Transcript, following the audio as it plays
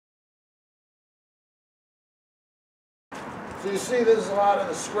So you see this is a lot of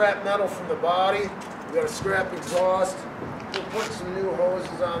the scrap metal from the body. We got a scrap exhaust. We'll put some new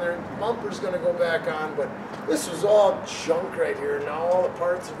hoses on there. The bumper's gonna go back on, but this was all junk right here. Now all the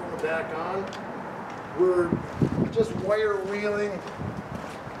parts are going back on. We're just wire wheeling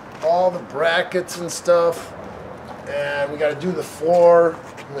all the brackets and stuff. And we gotta do the floor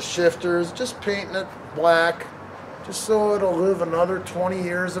and the shifters, just painting it black, just so it'll live another 20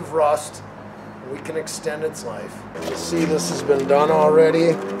 years of rust. We can extend its life. You see this has been done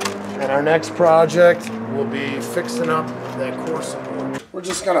already, and our next project will be fixing up that core support. We're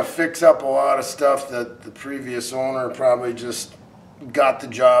just gonna fix up a lot of stuff that the previous owner probably just got the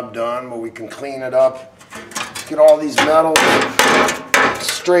job done, but we can clean it up, get all these metals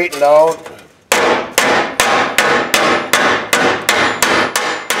straightened out.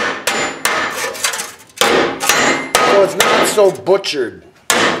 So it's not so butchered.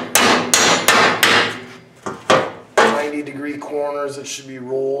 90-degree corners that should be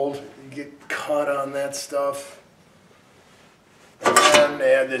rolled. You get cut on that stuff. And then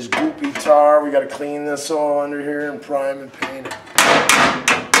they have this goopy tar. We got to clean this all under here and prime and paint it.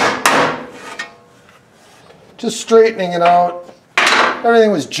 Just straightening it out.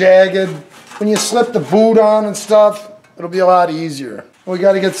 Everything was jagged. When you slip the boot on and stuff, it'll be a lot easier. We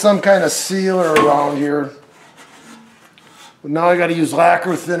got to get some kind of sealer around here. But now I got to use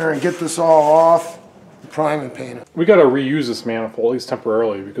lacquer thinner and get this all off. Prime and paint it. We got to reuse this manifold, at least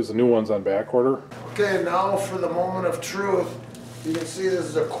temporarily, because the new one's on back order. Okay, now for the moment of truth. You can see this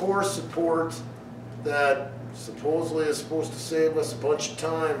is a core support that supposedly is supposed to save us a bunch of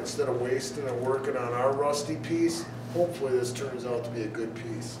time instead of wasting and working on our rusty piece. Hopefully this turns out to be a good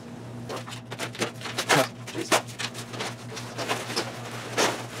piece.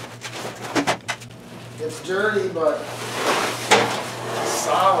 It's dirty, but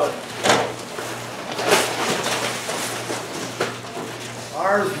solid.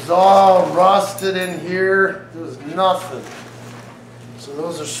 Ours is all rusted in here. There's nothing. So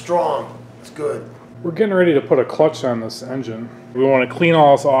those are strong. It's good. We're getting ready to put a clutch on this engine. We want to clean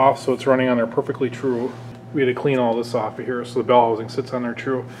all this off so it's running on there perfectly true. We had to clean all this off of here so the bell housing sits on there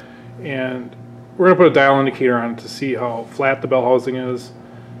true. And we're going to put a dial indicator on it to see how flat the bell housing is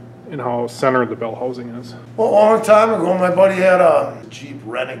and how centered the bell housing is. Well, a long time ago, my buddy had a Jeep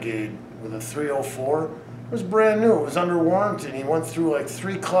Renegade with a 304. It was brand new. It was under warranty. And he went through like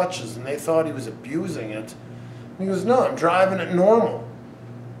 3 clutches, and they thought he was abusing it. And he goes, "No, I'm driving it normal."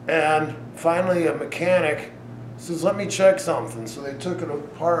 And finally, a mechanic says, "Let me check something." So they took it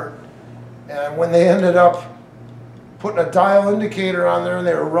apart, and when they ended up putting a dial indicator on there, and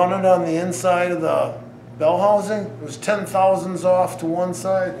they were running on the inside of the bell housing, it was 10,000s off to one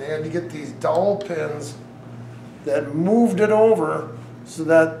side, and they had to get these dowel pins that moved it over so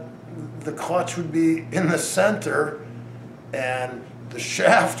that the clutch would be in the center and the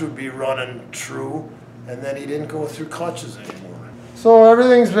shaft would be running true, and then he didn't go through clutches anymore. So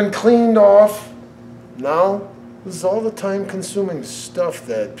everything's been cleaned off. Now, this is all the time-consuming stuff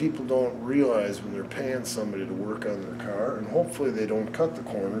that people don't realize when they're paying somebody to work on their car, and hopefully they don't cut the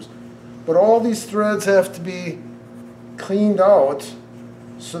corners. But all these threads have to be cleaned out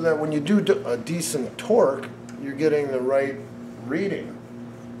so that when you do a decent torque, you're getting the right reading.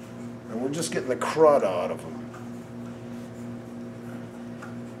 And we're just getting the crud out of them.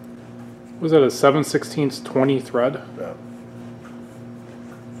 Was that a 7/16 20 thread? Yeah.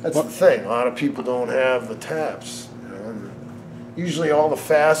 That's the thing. A lot of people don't have the taps. You know? And usually all the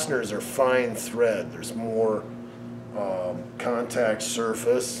fasteners are fine thread. There's more contact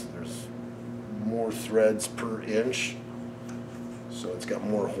surface. There's more threads per inch. So it's got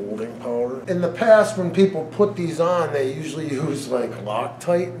more holding power. In the past, when people put these on, they usually use like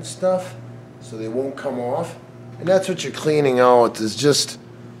Loctite and stuff, so they won't come off. And that's what you're cleaning out, is just,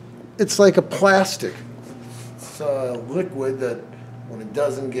 it's like a plastic. It's a liquid that when it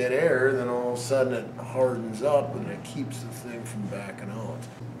doesn't get air, then all of a sudden it hardens up and it keeps the thing from backing out.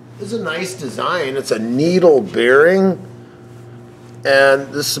 This is a nice design. It's a needle bearing,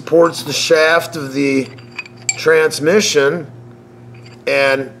 and this supports the shaft of the transmission,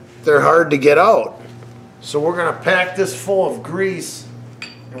 and they're hard to get out. So we're gonna pack this full of grease,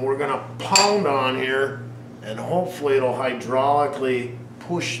 and we're gonna pound on here, and hopefully it'll hydraulically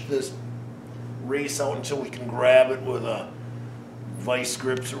push this race out until we can grab it with a vice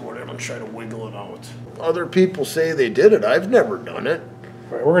grips or whatever and try to wiggle it out. Other people say they did it. I've never done it.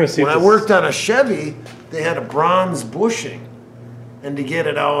 Right, we're gonna see. When I worked on a Chevy, they had a bronze bushing, and to get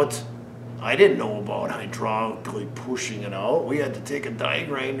it out, I didn't know about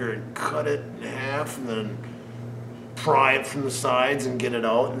pry it from the sides and get it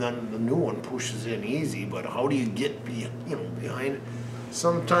out, and then the new one pushes in easy. But how do you get behind it?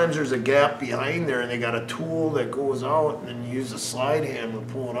 Sometimes there's a gap behind there, and they got a tool that goes out, and then you use a slide hammer to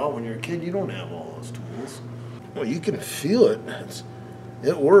pull it out. When you're a kid, you don't have all those tools. Well, you can feel it.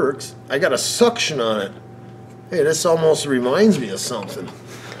 It works. I got a suction on it. Hey, this almost reminds me of something.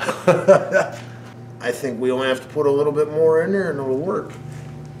 I think we only have to put a little bit more in there, and it'll work.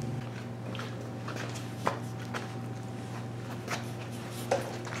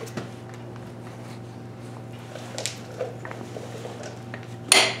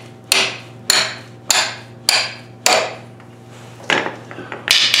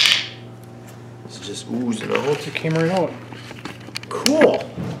 Just oozing out. It came right out. Cool.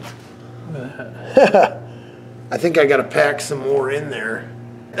 Look at that. I think I got to pack some more in there.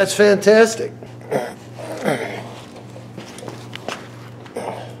 That's fantastic.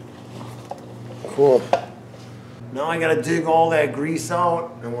 Cool. Now I got to dig all that grease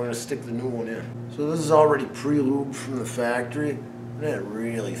out, and we're going to stick the new one in. So this is already pre-lubed from the factory, and it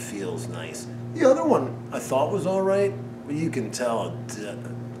really feels nice. The other one I thought was all right, but you can tell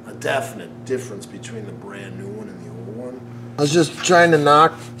a definite difference between the brand new one and the old one. I was just trying to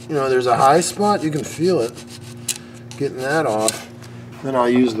knock, there's a high spot, you can feel it, getting that off. Then I'll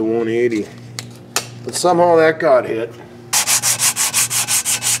use the 180. But somehow that got hit.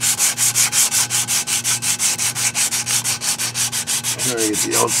 Trying to get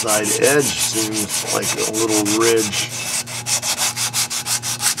the outside edge, seems like a little ridge.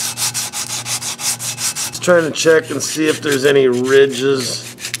 Just trying to check and see if there's any ridges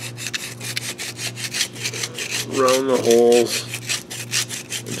around the holes.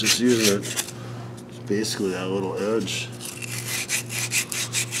 I'm just using it. It's basically that little edge.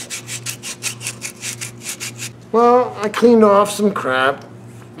 Well, I cleaned off some crap.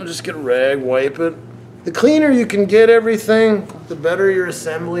 I'll just get a rag, wipe it. The cleaner you can get everything, the better your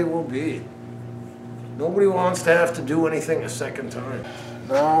assembly will be. Nobody wants to have to do anything a second time.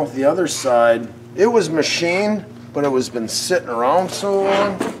 Now, the other side, it was machined, but it was been sitting around so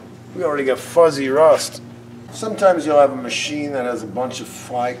long, we already got fuzzy rust. Sometimes you'll have a machine that has a bunch of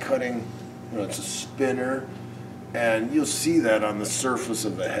fly cutting, it's a spinner, and you'll see that on the surface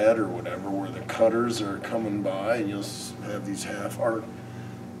of the head or whatever, where the cutters are coming by, and you'll have these half arc.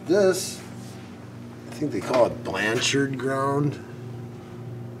 This, I think they call it Blanchard ground.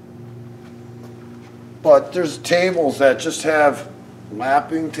 But there's tables that just have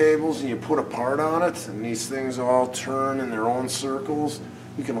lapping tables, and you put a part on it, and these things all turn in their own circles.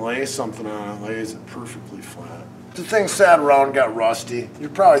 You can lay something on it, lays it perfectly flat. The thing sat around and got rusty. You're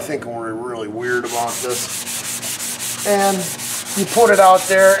probably thinking we're really weird about this. And you put it out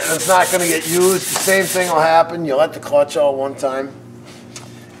there and it's not going to get used. The same thing will happen. You let the clutch out one time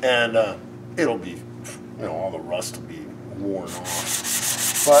and it'll be, all the rust will be worn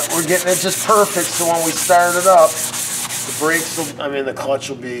off. But we're getting it just perfect, so when we start it up, the brakes will, the clutch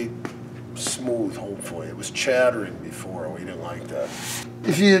will be smooth, hopefully. It was chattering before, we didn't like that.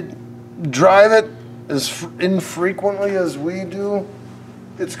 If you drive it as infrequently as we do,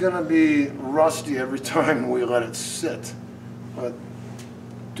 it's going to be rusty every time we let it sit. But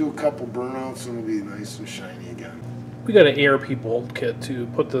do a couple burnouts and it'll be nice and shiny again. We got an ARP bolt kit to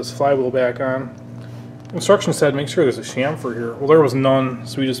put this flywheel back on. Instructions said make sure there's a chamfer here. Well, there was none,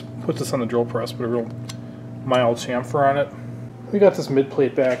 so we just put this on the drill press, put a real mild chamfer on it. We got this mid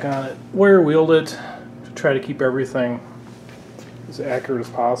plate back on it. Wire wheeled it to try to keep everything as accurate as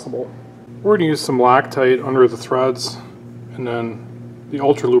possible. We're going to use some Loctite under the threads and then the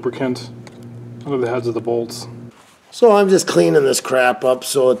ultra lubricant under the heads of the bolts. So I'm just cleaning this crap up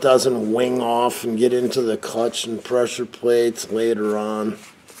so it doesn't wing off and get into the clutch and pressure plates later on.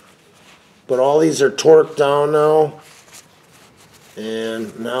 But all these are torqued down now.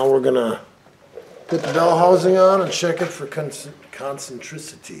 And now we're going to put the bell housing on and check it for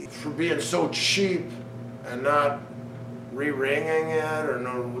concentricity. For being so cheap and not re-ringing it or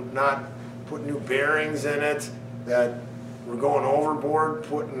not putting new bearings in it, that we're going overboard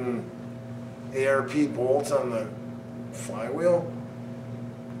putting ARP bolts on the flywheel.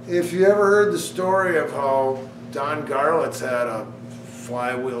 If you ever heard the story of how Don Garlitz had a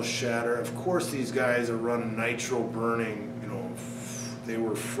flywheel shatter, of course these guys are running nitro burning, they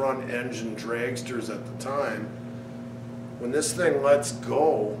were front engine dragsters at the time. When this thing lets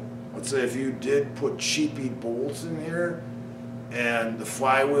go, let's say if you did put cheapy bolts in here and the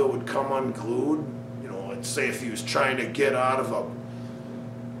flywheel would come unglued, let's say if he was trying to get out of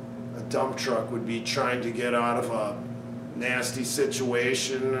a dump truck would be trying to get out of a nasty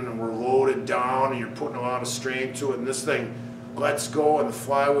situation and we're loaded down and you're putting a lot of strain to it and this thing lets go and the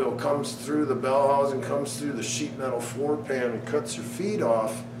flywheel comes through the bell housing, comes through the sheet metal floor pan and cuts your feet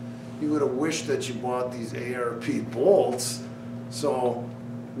off, you would have wished that you bought these ARP bolts. So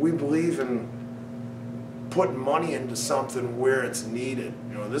we believe in putting money into something where it's needed.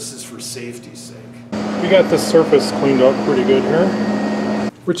 You know, this is for safety's sake. We got this surface cleaned up pretty good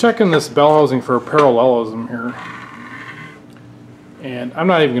here. We're checking this bell housing for parallelism here. And I'm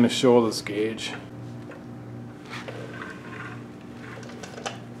not even going to show this gauge.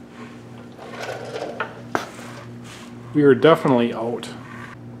 We are definitely out.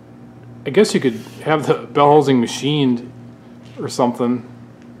 I guess you could have the bell housing machined or something.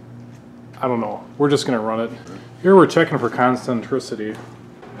 I don't know. We're just going to run it. Here we're checking for concentricity.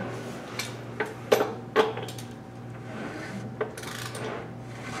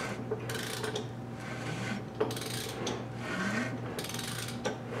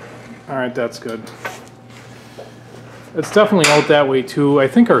 Alright, that's good. It's definitely out that way too. I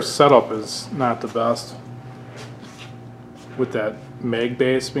think our setup is not the best with that mag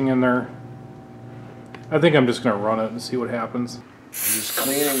base being in there. I think I'm just going to run it and see what happens. Just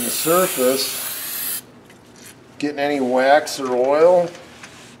cleaning the surface, getting any wax or oil.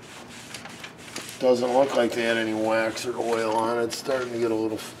 Doesn't look like they had any wax or oil on it. It's starting to get a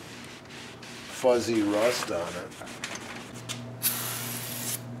little fuzzy rust on it.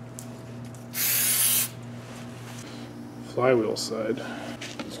 Flywheel side.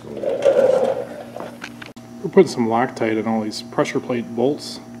 We're putting some Loctite in all these pressure plate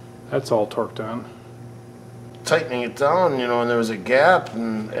bolts. That's all torqued on. Tightening it down, you know, and there was a gap,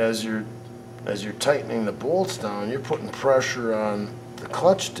 and as you're tightening the bolts down, you're putting pressure on the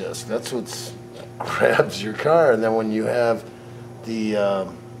clutch disc. That's what grabs your car. And then when you have the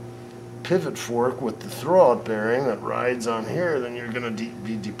pivot fork with the throwout bearing that rides on here, then you're going to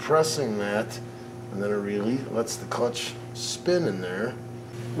be depressing that, and then it really lets the clutch spin in there.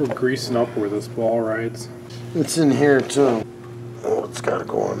 We're greasing up where this ball rides. It's in here too. Oh, it's got to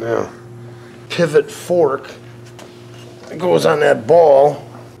go on there. Pivot fork. It goes on that ball,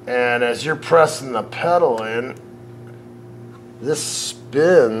 and as you're pressing the pedal in, this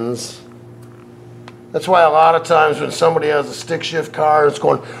spins. That's why a lot of times when somebody has a stick shift car, it's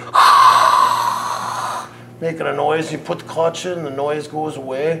going making a noise. You put the clutch in, the noise goes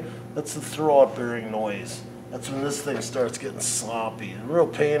away. That's the throwout bearing noise. That's when this thing starts getting sloppy. A real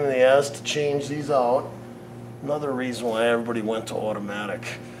pain in the ass to change these out. Another reason why everybody went to automatic.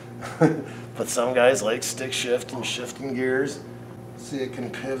 But some guys like stick shift and shifting gears. See, it can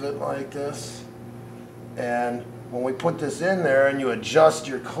pivot like this. And when we put this in there and you adjust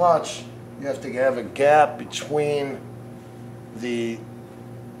your clutch, you have to have a gap between the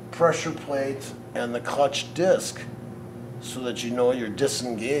pressure plate and the clutch disc so that you know you're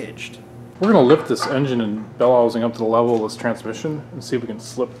disengaged. We're going to lift this engine and bell housing up to the level of this transmission and see if we can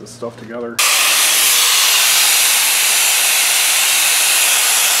slip this stuff together.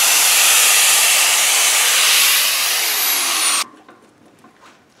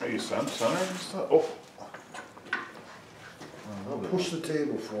 Are you center and stuff? Oh. Push the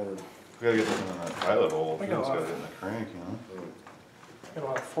table forward. We gotta get this in that pilot hole. It's gotta get in the crank, you know? Got a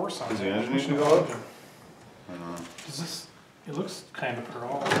lot of force on it. Does the engine need to go up? I know. Does this, it looks kind of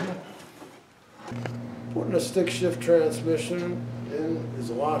parallel, doesn't it? Putting a stick shift transmission in is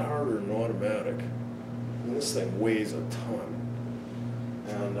a lot harder than automatic. And this thing weighs a ton.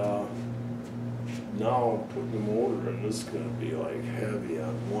 And now putting the motor in, this is going to be like heavy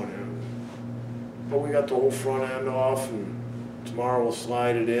on one end. But we got the whole front end off, and tomorrow we'll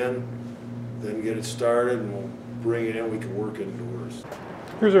slide it in, then get it started, and we'll bring it in. We can work indoors.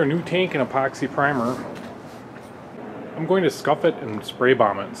 Here's our new tank and epoxy primer. I'm going to scuff it and spray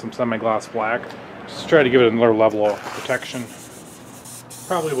bomb it in some semi-gloss black. Just try to give it another level of protection.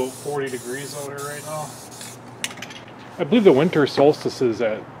 Probably about 40 degrees out here right now. I believe the winter solstice is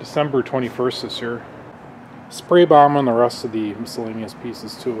at December 21st this year. Spray bomb on the rest of the miscellaneous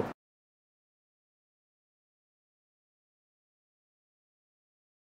pieces too.